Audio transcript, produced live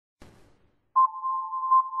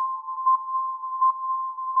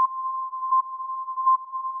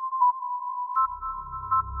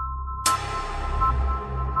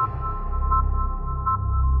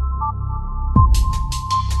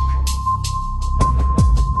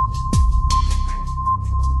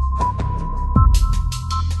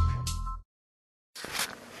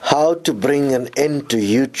How to bring an end to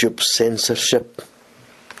YouTube censorship.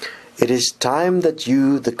 It is time that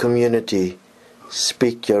you, the community,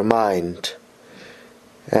 speak your mind.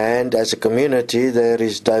 And as a community there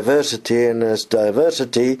is diversity, and as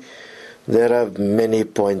diversity there are many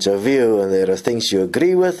points of view, and there are things you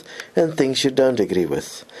agree with and things you don't agree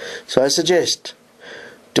with. So I suggest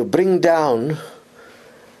to bring down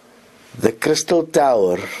the crystal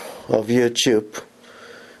tower of YouTube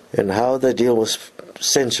and how they deal with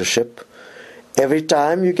censorship. Every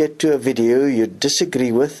time you get to a video you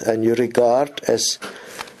disagree with and you regard as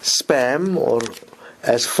spam or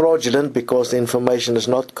as fraudulent because the information is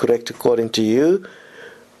not correct according to you,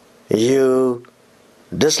 you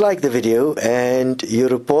dislike the video and you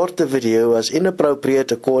report the video as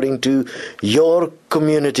inappropriate according to your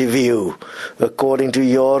community view, according to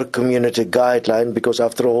your community guideline, because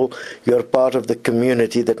after all you're part of the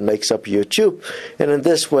community that makes up YouTube. And in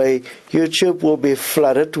this way YouTube will be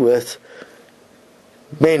flooded with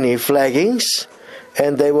many flaggings,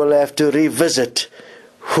 and they will have to revisit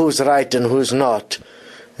who's right and who's not,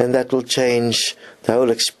 and that will change the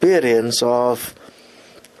whole experience of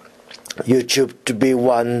YouTube to be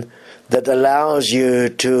one that allows you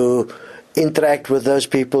to interact with those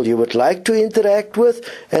people you would like to interact with,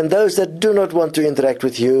 and those that do not want to interact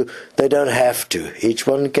with you, they don't have to. Each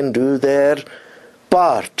one can do their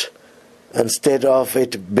part, instead of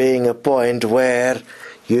it being a point where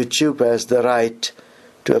YouTube has the right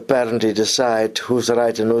to apparently decide who's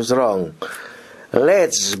right and who's wrong.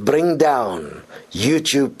 Let's bring down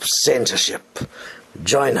YouTube censorship.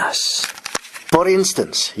 Join us. For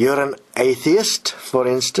instance, you're an atheist, for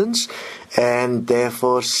instance, and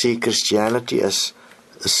therefore see Christianity as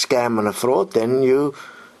a scam and a fraud, then you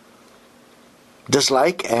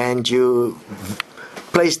dislike and you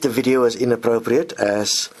place the video as inappropriate,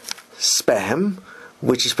 as spam,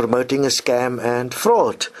 which is promoting a scam and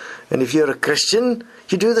fraud. And if you're a Christian,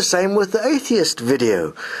 you do the same with the atheist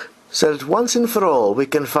video, so that once and for all we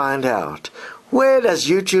can find out, where does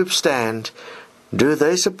YouTube stand? Do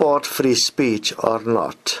they support free speech or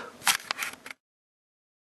not?